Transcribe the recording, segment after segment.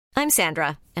I'm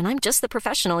Sandra, and I'm just the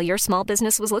professional your small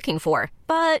business was looking for.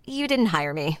 But you didn't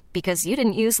hire me because you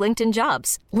didn't use LinkedIn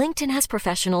Jobs. LinkedIn has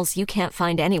professionals you can't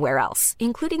find anywhere else,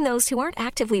 including those who aren't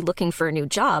actively looking for a new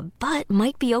job, but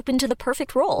might be open to the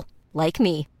perfect role, like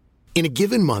me. In a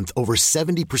given month, over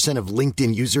 70% of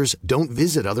LinkedIn users don't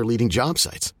visit other leading job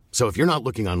sites. So if you're not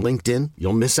looking on LinkedIn,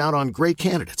 you'll miss out on great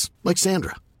candidates like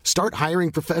Sandra. Start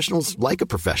hiring professionals like a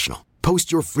professional.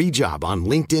 Post your free job on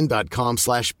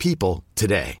linkedin.com/people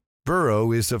today.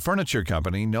 Boro is a furniture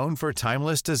company known for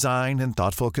timeless design and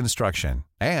thoughtful construction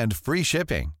and free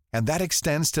shipping, and that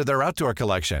extends to their outdoor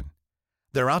collection.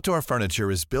 Their outdoor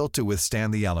furniture is built to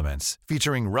withstand the elements,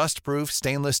 featuring rust-proof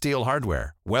stainless steel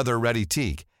hardware, weather-ready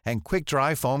teak, and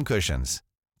quick-dry foam cushions.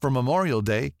 For Memorial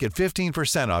Day, get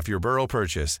 15% off your Boro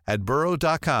purchase at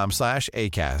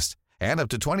burrow.com/acast and up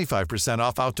to 25%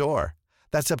 off outdoor.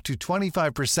 That's up to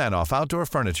 25% off outdoor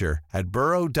furniture at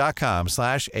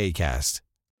burrow.com/acast.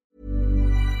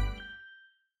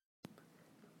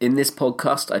 In this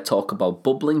podcast, I talk about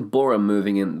bubbling Boro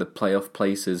moving into the playoff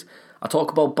places. I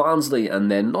talk about Barnsley and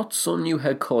their not-so-new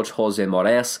head coach Jose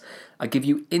Moraes. I give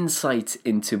you insight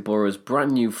into Boro's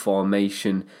brand new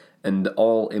formation and the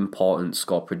all-important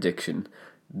score prediction.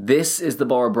 This is the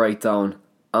Boro Breakdown.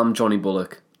 I'm Johnny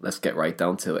Bullock. Let's get right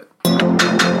down to it.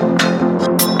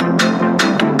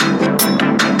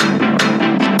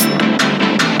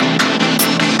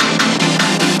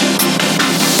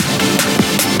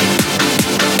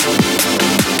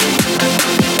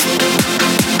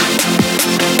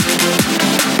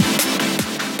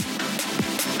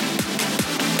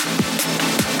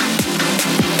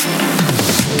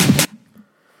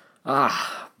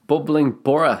 Bubbling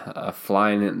Boro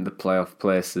flying into the playoff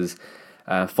places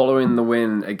following the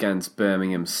win against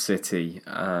Birmingham City.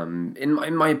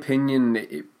 In my opinion,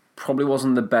 it probably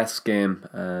wasn't the best game.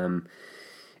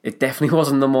 It definitely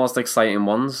wasn't the most exciting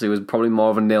ones. It was probably more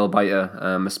of a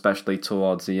nail-biter, especially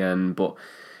towards the end. But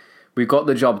we got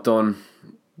the job done.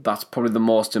 That's probably the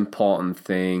most important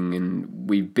thing. And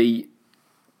we beat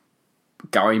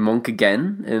Gary Monk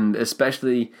again, and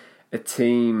especially a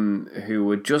team who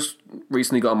had just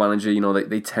recently got a manager. You know,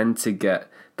 they tend to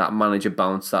get that manager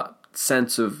bounce, that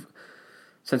sense of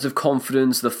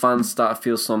confidence. The fans start to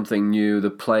feel something new. The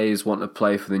players want to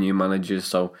play for the new manager.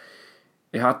 So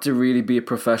it had to really be a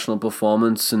professional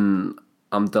performance, and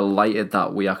I'm delighted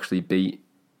that we actually beat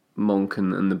Monk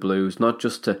and the Blues. Not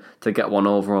just to get one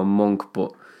over on Monk,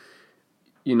 but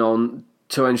you know,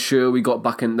 to ensure we got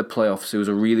back into the playoffs. It was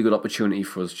a really good opportunity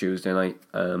for us Tuesday night,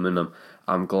 and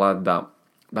I'm glad that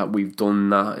we've done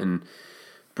that. And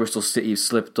Bristol City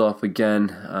slipped up again,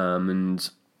 and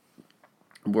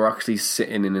we're actually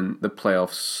sitting in the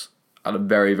playoffs at a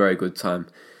very, very good time.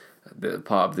 The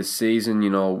part of this season, you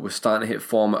know, we're starting to hit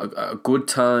form at a good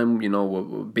time. You know,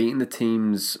 we're beating the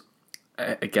teams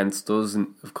against us,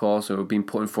 and of course, we're being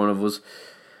put in front of us.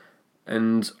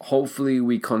 And hopefully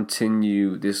we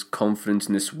continue this confidence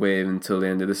and this wave until the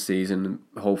end of the season, and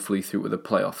hopefully through to the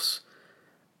playoffs.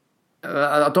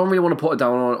 I don't really want to put it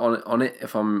down on it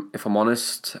if I'm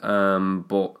honest,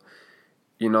 but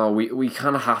you know, we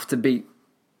kind of have to beat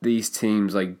these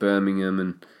teams like Birmingham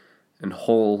and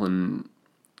Hull and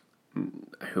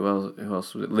who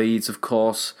else was it? Leeds, of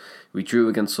course. We drew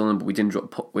against Sunderland, but we didn't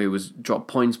drop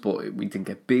points, but we didn't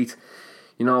get beat.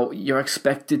 You know, you're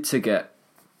expected to get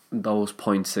those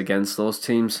points against those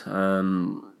teams.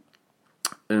 And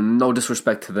no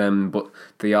disrespect to them, but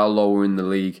they are lower in the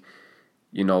league.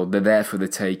 You know, they're there for the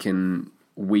taking.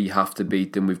 We have to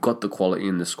beat them. We've got the quality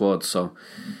in the squad. So,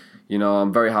 you know,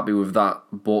 I'm very happy with that.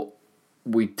 But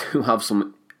we do have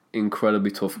some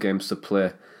incredibly tough games to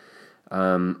play.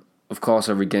 Of course,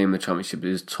 every game in the Championship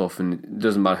is tough, and it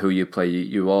doesn't matter who you play.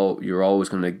 You're always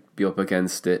going to be up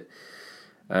against it.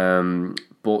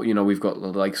 But, you know, we've got the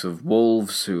likes of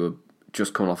Wolves, who are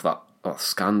just coming off that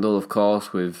scandal, of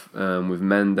course, with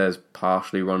Mendes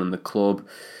partially running the club.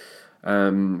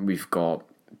 We've got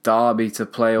Derby to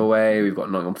play away. We've got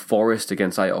Nottingham Forest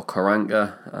against Aitor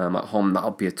Karanka at home.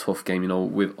 That'll be a tough game, you know,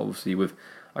 with our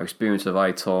experience of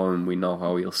Aitor, and we know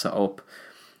how he'll set up.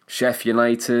 Sheffield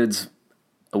United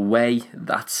away,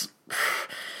 that's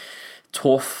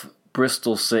tough.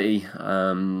 Bristol City,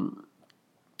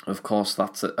 of course,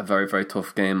 that's a very, very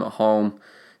tough game at home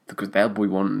because they'll be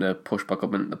wanting to push back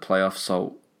up into the playoffs,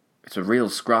 so it's a real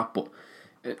scrap. But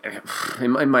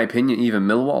in my opinion, even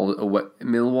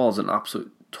Millwall's an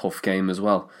absolute tough game as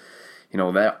well. You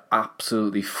know, they're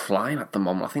absolutely flying at the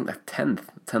moment. I think they're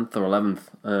 10th or 11th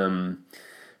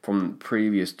from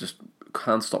previous. Just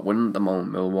can't stop winning at the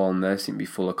moment, Millwall, and they seem to be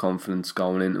full of confidence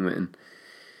going into it. And,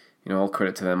 you know, all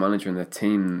credit to their manager and their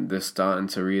team. They're starting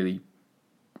to really,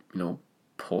 you know,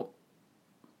 put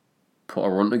a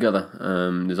run together.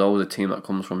 There's always a team that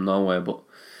comes from nowhere, but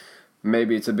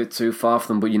maybe it's a bit too far for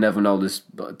them, but you never know. There's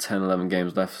 10, 11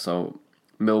 games left, so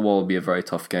Millwall will be a very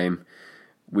tough game.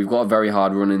 We've got a very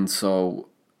hard run in, so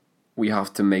we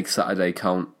have to make Saturday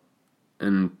count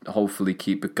and hopefully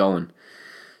keep it going.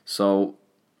 So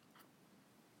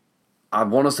I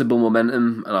want us to build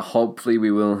momentum, and hopefully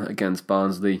we will against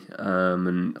Barnsley,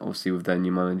 and obviously with their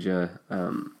new manager,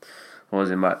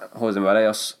 Jose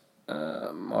Moraes,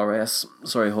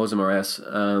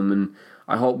 and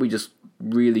I hope we just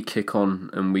really kick on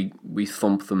and we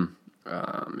thump them,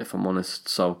 if I'm honest.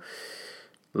 So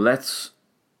let's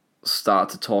start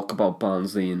to talk about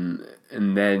Barnsley and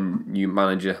their new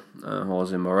manager,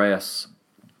 Jose Moraes.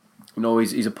 You know,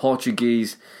 he's a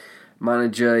Portuguese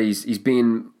manager. He's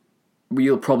been,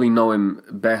 we'll probably know him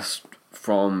best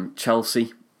from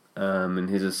Chelsea, in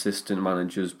his assistant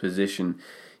manager's position.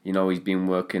 You know, he's been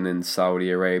working in Saudi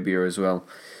Arabia as well,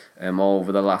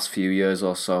 over the last few years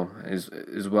or so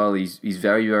as well. He's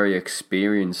very, very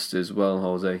experienced as well,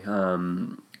 Jose.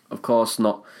 Of course,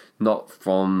 not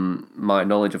from my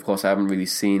knowledge. Of course, I haven't really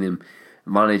seen him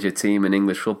manage a team in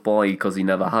English football because he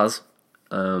never has.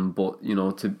 But you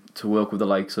know, to work with the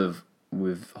likes of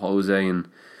with Jose and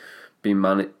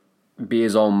be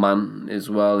his own man as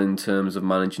well in terms of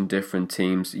managing different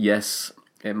teams. Yes,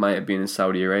 it might have been in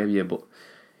Saudi Arabia, but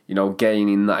you know,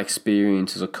 gaining that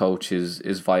experience as a coach is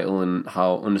vital, and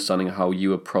understanding how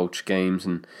you approach games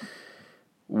and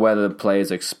whether the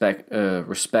players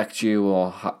respect you,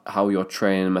 or how your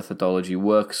training methodology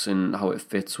works and how it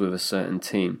fits with a certain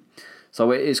team.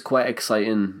 So it is quite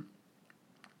exciting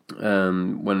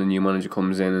when a new manager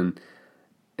comes in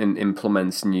and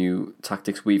implements new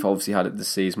tactics. We've obviously had it this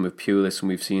season with Pulis, and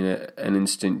we've seen an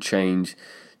instant change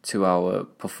to our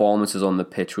performances on the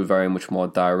pitch. We're very much more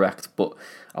direct, but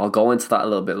I'll go into that a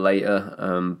little bit later.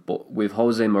 But with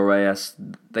Jose Moraes,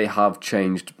 they have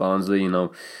changed Barnsley. You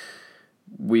know,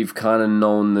 we've kind of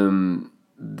known them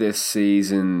this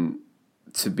season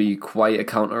to be quite a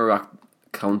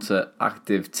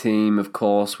counter-active team, of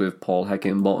course, with Paul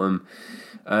Heckingbottom.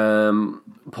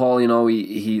 Paul, you know,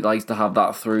 he likes to have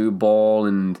that through ball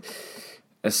and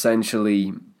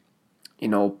essentially, you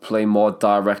know, play more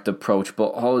direct approach.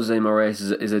 But Jose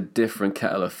Moraes is a different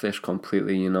kettle of fish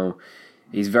completely. You know,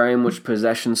 he's very much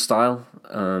possession style,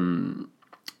 and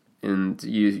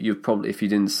you've probably, if you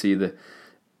didn't see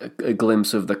a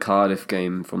glimpse of the Cardiff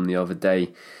game from the other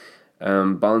day,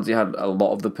 Barnsley had a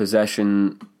lot of the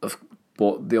possession,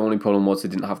 but the only problem was they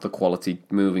didn't have the quality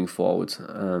moving forward.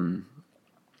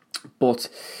 But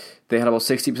they had about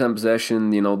 60%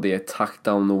 possession. You know, they attacked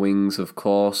down the wings, of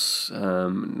course,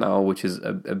 now, which is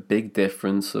a big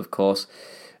difference, of course.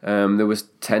 There was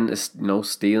 10, you know,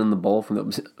 stealing the ball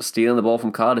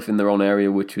from Cardiff in their own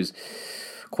area, which was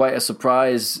quite a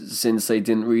surprise since they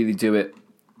didn't really do it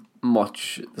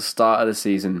much at the start of the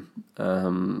season.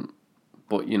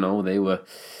 But you know,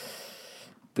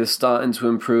 they're starting to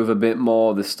improve a bit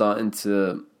more. They're starting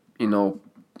to, you know,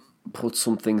 put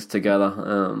some things together.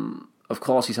 Of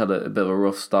course, he's had a bit of a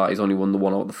rough start. He's only won the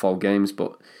 1 out of the 4 games,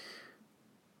 but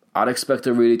I'd expect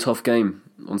a really tough game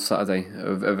on Saturday.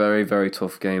 A very, very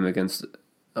tough game against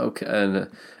an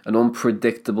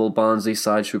unpredictable Barnsley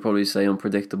side, should we probably say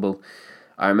unpredictable.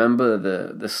 I remember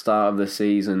the start of the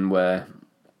season where,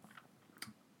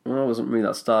 well, it wasn't really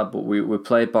that start, but we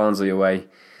played Barnsley away.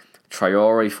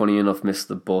 Traore, funny enough, missed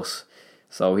the bus,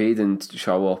 so he didn't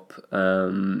show up.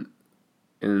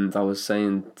 And I was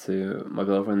saying to my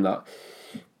girlfriend that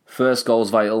first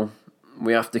goal's vital.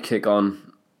 We have to kick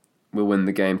on. We'll win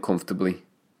the game comfortably.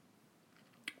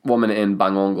 1 minute in,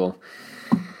 bang, on goal.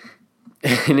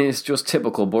 And it's just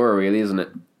typical Boro, really, isn't it?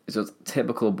 It's just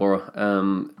typical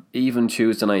Boro. Even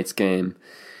Tuesday night's game,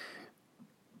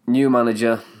 new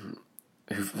manager,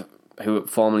 who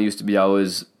formerly used to be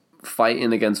ours,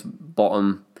 fighting against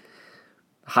bottom,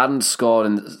 hadn't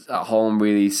scored at home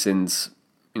really since,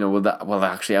 you know, they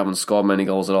actually haven't scored many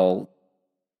goals at all.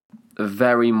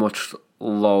 Very much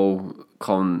low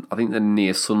I think they're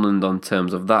near Sunderland on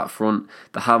terms of that front.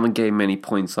 They haven't gained many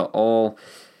points at all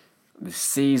this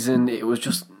season.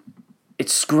 It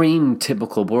screamed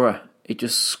typical Boro. It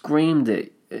just screamed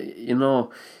it. You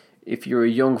know, if you're a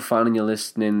young fan and you're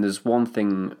listening, there's one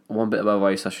bit of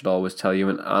advice I should always tell you,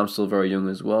 and I'm still very young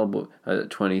as well, but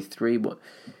at 23, but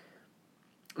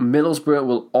Middlesbrough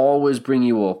will always bring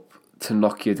you up to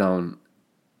knock you down.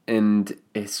 And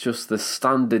it's just the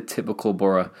standard typical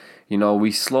Boro. You know,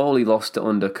 we slowly lost it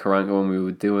under Karanka when we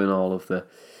were doing all of the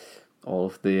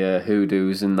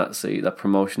hoodoos in that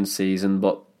promotion season.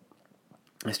 But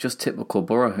it's just typical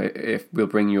Boro. If we'll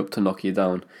bring you up to knock you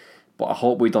down, But I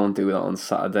hope we don't do that on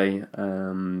Saturday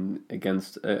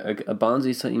against a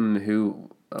Barnsley team who,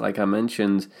 like I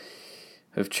mentioned,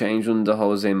 have changed under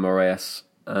Jose Moraes,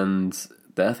 and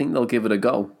I think they'll give it a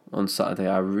go on Saturday.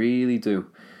 I really do.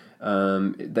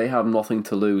 They have nothing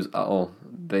to lose at all.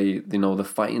 They're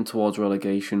fighting towards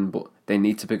relegation, but they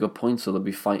need to pick up points, so they'll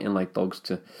be fighting like dogs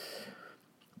to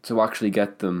actually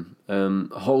get them.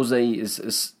 Jose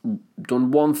has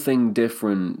done one thing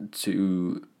different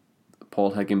to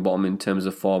Paul Heckingbottom in terms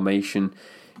of formation.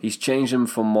 He's changed him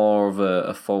from more of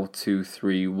a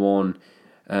 4-2-3-1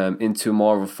 into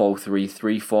more of a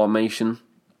 4-3-3 formation.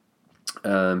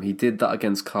 He did that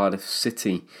against Cardiff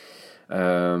City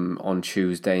on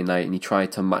Tuesday night, and he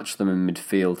tried to match them in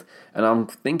midfield. And I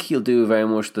think he'll do very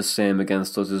much the same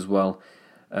against us as well.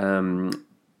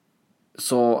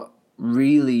 So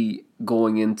really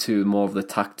going into more of the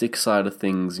tactic side of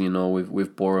things,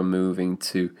 with Boro moving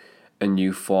to a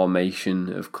new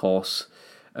formation, of course.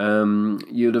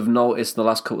 You'd have noticed the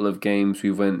last couple of games we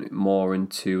went more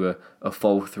into a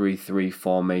 4-3-3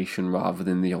 formation rather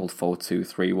than the old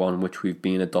 4-2-3-1, which we've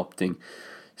been adopting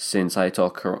since before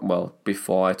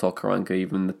Aitor Karanka,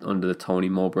 even under the Tony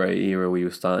Mowbray era, we were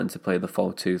starting to play the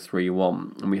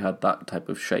 4-2-3-1, and we had that type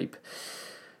of shape.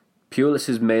 Pulis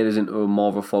has made us into more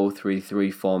of a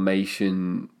 4-3-3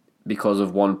 formation because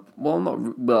of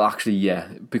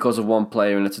because of one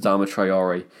player, and it's Adama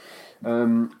Traore.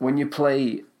 When you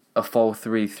play a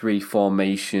 4-3-3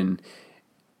 formation,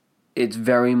 it's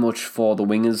very much for the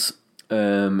wingers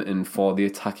and for the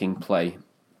attacking play.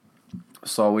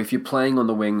 So if you're playing on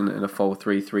the wing in a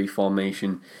 4-3-3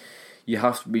 formation, you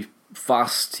have to be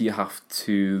fast, you have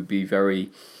to be very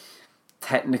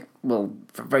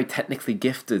technically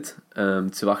gifted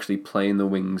to actually play in the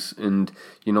wings, and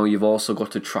you've also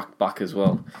got to track back as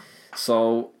well.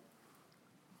 So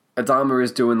Adama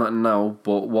is doing that now,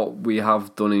 but what we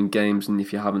have done in games, and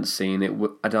if you haven't seen it,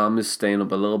 Adama is staying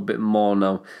up a little bit more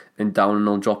now, and Downing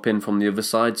will drop in from the other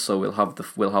side, so we'll have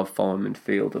forward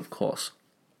midfield, of course,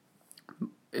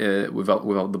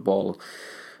 without the ball.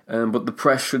 But the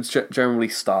press should generally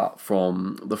start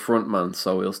from the front man,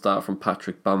 so we'll start from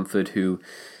Patrick Bamford, who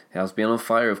has been on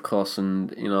fire, of course, and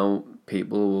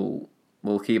people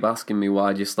will keep asking me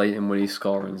why do you slate him when he's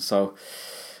scoring. So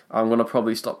I'm gonna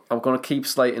probably stop. I'm gonna keep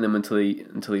slating him until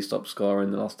he stops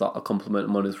scoring, then I'll compliment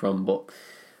him on his run. But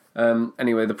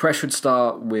anyway, the press should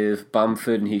start with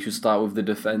Bamford, and he should start with the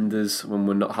defenders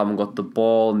when haven't got the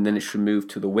ball, and then it should move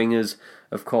to the wingers.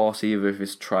 Of course, either if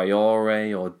it's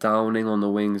Traore or Downing on the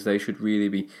wings, they should really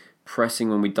be pressing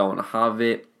when we don't have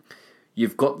it.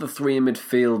 You've got the three in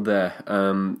midfield there.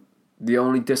 The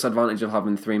only disadvantage of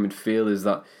having three in midfield is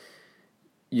that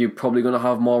you're probably going to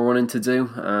have more running to do,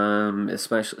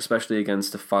 especially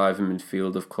against a five in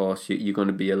midfield. Of course, you're going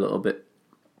to be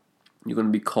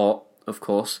caught, of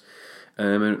course,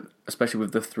 and especially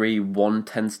with the 3, one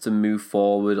tends to move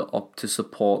forward up to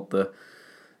support the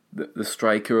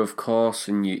striker, of course,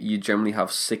 and you generally have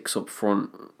 6 up front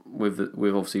with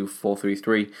obviously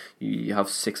 4-3-3. You have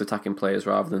 6 attacking players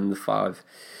rather than the 5.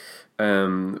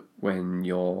 When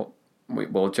you're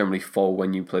generally 4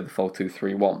 when you play the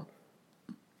 4-2-3-1.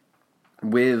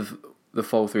 With the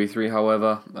 4-3-3,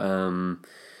 however,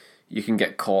 you can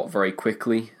get caught very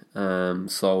quickly.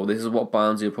 So this is what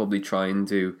Barnsley will probably try and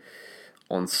do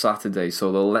on Saturday.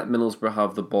 So they'll let Middlesbrough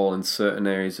have the ball in certain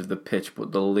areas of the pitch,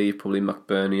 but they'll leave probably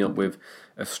McBurney up with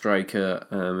a striker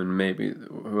and maybe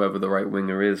whoever the right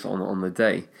winger is on the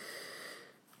day.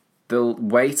 They'll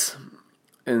wait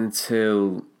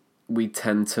until we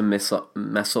tend to mess up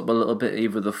a little bit,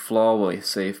 either the floor, or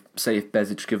say if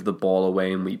Bezic give the ball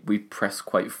away and we press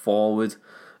quite forward,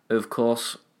 of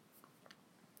course,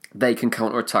 they can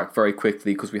counter-attack very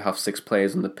quickly because we have 6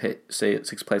 players on the pitch,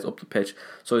 6 players up the pitch.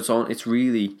 So it's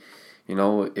really,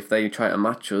 if they try to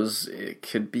match us, it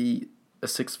could be a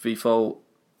 6v4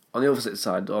 on the opposite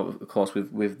side, of course,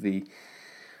 with the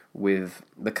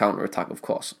counter-attack, of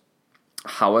course.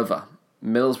 However,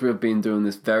 Middlesbrough have been doing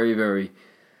this very, very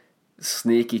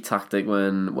sneaky tactic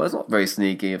it's not very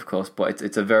sneaky, of course, but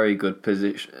it's a very good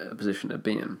position to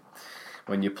be in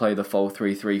when you play the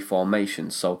 4-3-3 formation.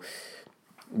 So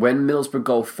when Middlesbrough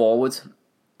go forward,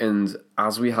 and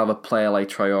as we have a player like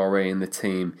Traore in the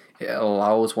team, it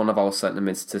allows two of our centre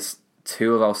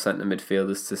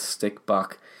midfielders to stick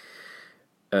back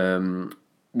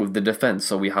with the defence.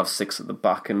 So we have 6 at the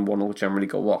back, and one will generally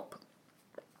go up.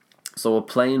 So we're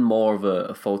playing more of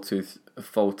a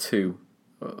 4-2,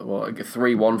 like a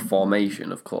 3-1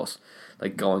 formation, of course,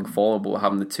 like going forward, but we're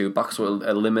having the 2 back, so it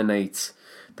eliminates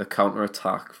the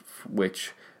counter-attack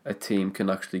which a team can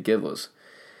actually give us.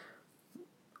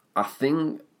 I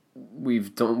think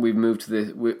we've moved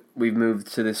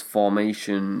to this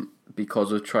formation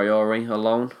because of Traore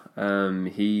alone.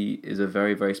 He is a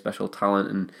very, very special talent,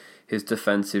 and his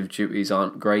defensive duties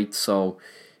aren't great. So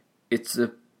it's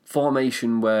a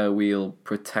formation where we'll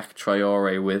protect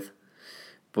Traore with,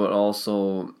 but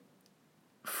also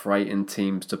frighten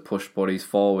teams to push bodies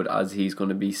forward, as he's going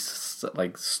to be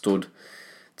stood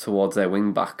towards their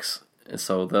wing backs.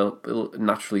 So they'll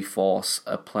naturally force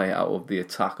a play out of the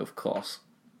attack, of course.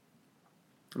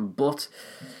 But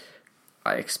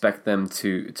I expect them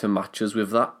to match us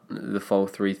with that. The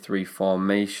 4-3-3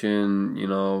 formation,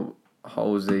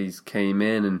 Jose's came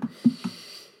in and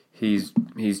he's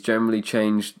generally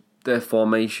changed their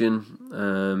formation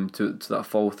to that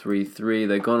 4-3-3.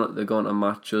 They're going to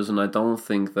match us, and I don't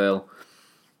think they'll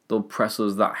press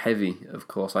us that heavy. Of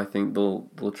course, I think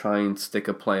they'll try and stick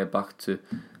a player back to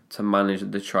manage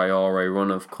the Traore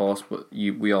run, of course. But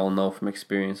we all know from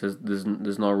experience there's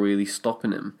not really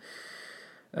stopping him.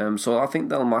 So I think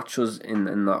they'll match us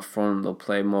in that front. They'll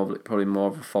play probably more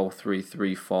of a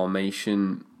 4-3-3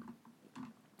 formation,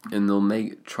 and they'll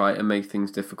try to make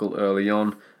things difficult early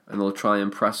on, and they'll try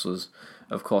and press us,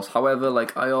 of course. However,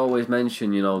 like I always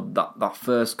mention, that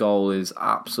first goal is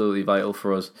absolutely vital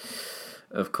for us.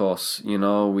 Of course,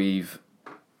 we've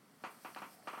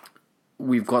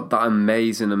got that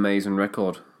amazing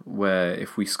record where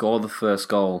if we score the first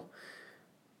goal,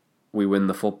 we win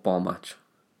the football match.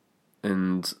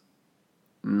 And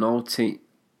no team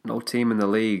in the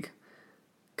league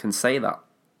can say that.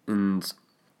 And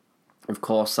of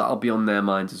course, that'll be on their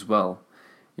minds as well.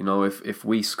 If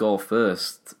we score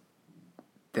first,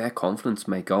 their confidence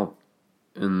may go.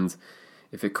 And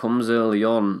if it comes early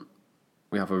on,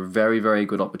 we have a very, very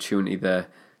good opportunity there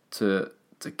to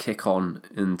kick on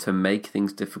and to make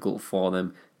things difficult for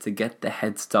them, to get their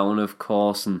heads down, of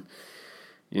course, and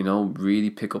really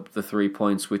pick up the 3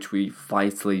 points, which we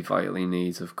vitally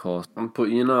need, of course. But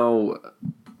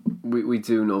we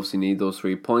do obviously need those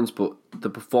 3 points. But the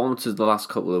performances the last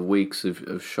couple of weeks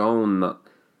have shown that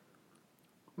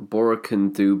Boro can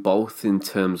do both in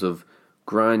terms of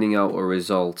grinding out a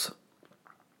result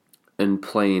and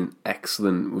playing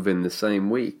excellent within the same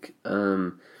week.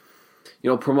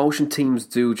 Promotion teams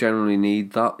do generally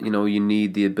need that. You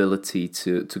need the ability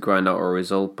to grind out a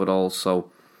result, but also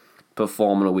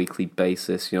perform on a weekly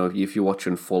basis. If you're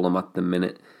watching Fulham at the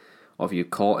minute, or if you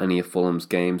caught any of Fulham's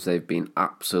games, they've been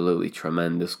absolutely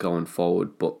tremendous going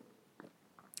forward. But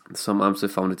sometimes they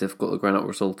found it difficult to grind out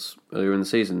results earlier in the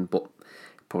season. But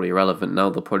probably irrelevant now.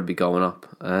 They'll probably be going up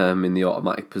in the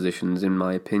automatic positions, in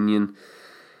my opinion.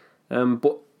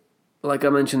 But like I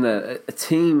mentioned there, a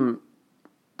team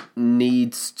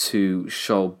needs to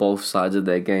show both sides of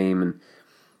their game and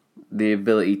the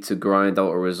ability to grind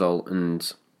out a result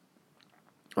and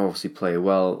obviously play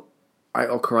well.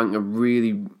 Aito Karanka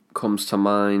really comes to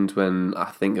mind when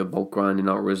I think about grinding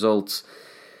out results,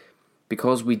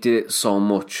 because we did it so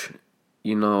much,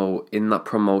 in that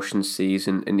promotion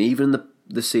season, and even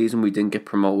the season we didn't get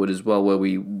promoted as well, where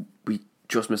we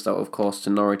just missed out, of course, to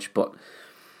Norwich, but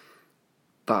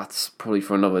that's probably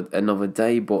for another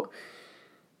day. But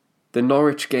the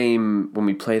Norwich game, when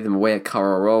we played them away at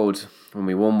Carrow Road, when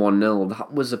we won 1-0,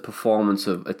 that was a performance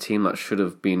of a team that should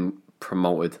have been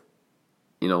promoted.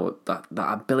 That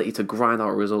ability to grind out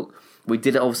a result. We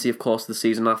did it, obviously, of course, the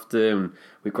season after, and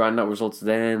we grind out results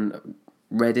then.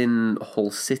 Reading,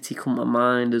 Hull City come to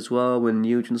mind as well, when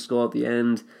Nugent scored at the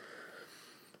end.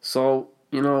 So,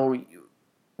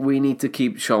 we need to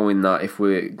keep showing that if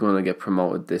we're going to get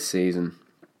promoted this season.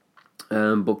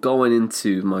 But going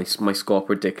into my score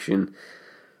prediction,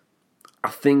 I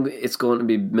think it's going to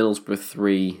be Middlesbrough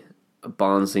 3,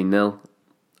 Barnsley 0.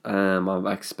 I'm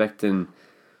expecting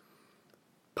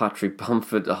Patrick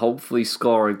Bamford to hopefully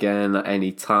score again at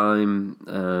any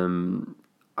time.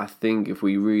 I think if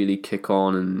we really kick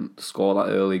on and score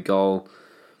that early goal,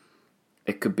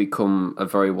 it could become a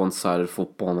very one-sided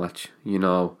football match.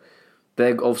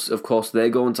 They're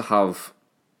going to have,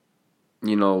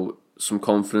 some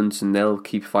confidence, and they'll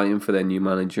keep fighting for their new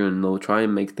manager, and they'll try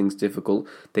and make things difficult.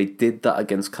 They did that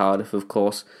against Cardiff, of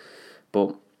course,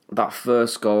 but that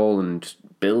first goal and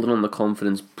building on the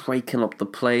confidence, breaking up the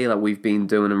play that we've been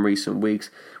doing in recent weeks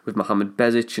with Mohamed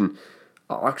Bezic, and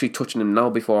I'll actually touch on him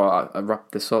now before I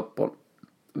wrap this up, but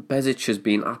Bezic has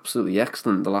been absolutely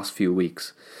excellent the last few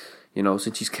weeks.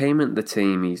 Since he's came into the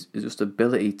team, he's just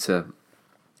ability to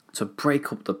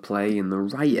break up the play in the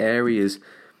right areas.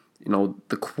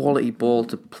 The quality ball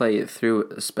to play it through.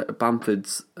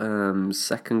 Bamford's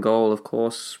second goal, of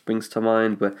course, springs to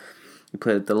mind, where he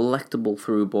played a delectable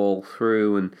through ball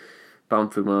through and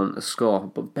Bamford went on to score.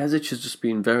 But Bezic has just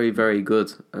been very, very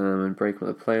good in breaking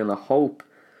up the play, and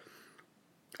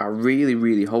I really,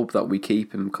 really hope that we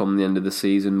keep him come the end of the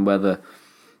season, whether,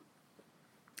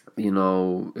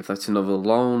 if that's another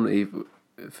loan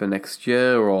for next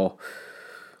year or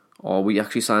we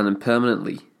actually sign him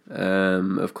permanently.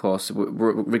 Of course,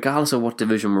 regardless of what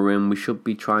division we're in, we should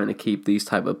be trying to keep these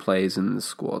type of players in the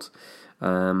squad.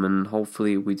 And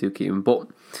hopefully we do keep him. But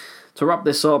to wrap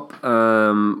this up,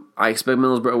 I expect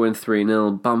Middlesbrough to win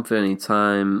 3-0. Bamford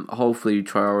anytime. Hopefully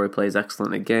Traore plays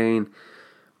excellent again.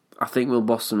 I think we'll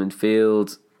boss them in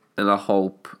field. And I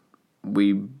hope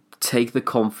we take the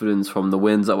confidence from the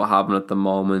wins that we're having at the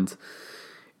moment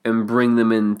and bring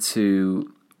them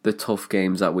into the tough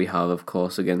games that we have, of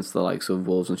course, against the likes of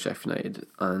Wolves and Sheffield United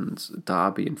and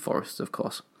Derby and Forest, of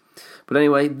course. But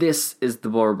anyway, this is the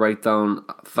Boro Breakdown.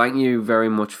 Thank you very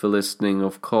much for listening.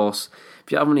 Of course,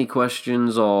 if you have any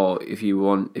questions or if you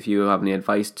have any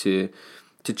advice to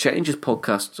change this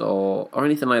podcast or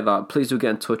anything like that, please do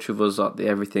get in touch with us at the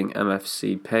Everything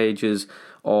MFC pages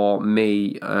or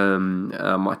me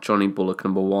at Johnny Bullock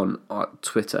 1 at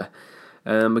Twitter.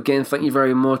 Again, thank you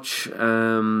very much.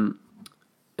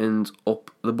 And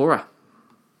up the Boro.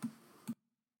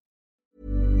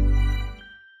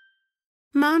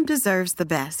 Mom deserves the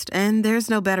best, and there's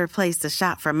no better place to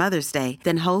shop for Mother's Day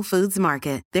than Whole Foods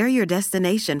Market. They're your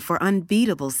destination for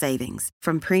unbeatable savings,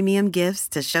 from premium gifts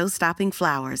to show-stopping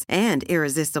flowers and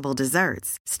irresistible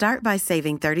desserts. Start by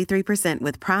saving 33%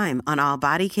 with Prime on all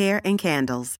body care and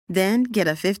candles. Then get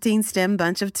a 15-stem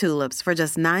bunch of tulips for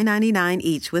just $9.99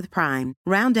 each with Prime.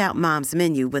 Round out Mom's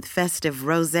menu with festive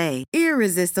rosé,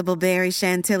 irresistible berry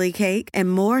chantilly cake,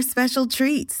 and more special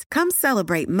treats. Come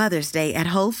celebrate Mother's Day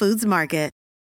at Whole Foods Market.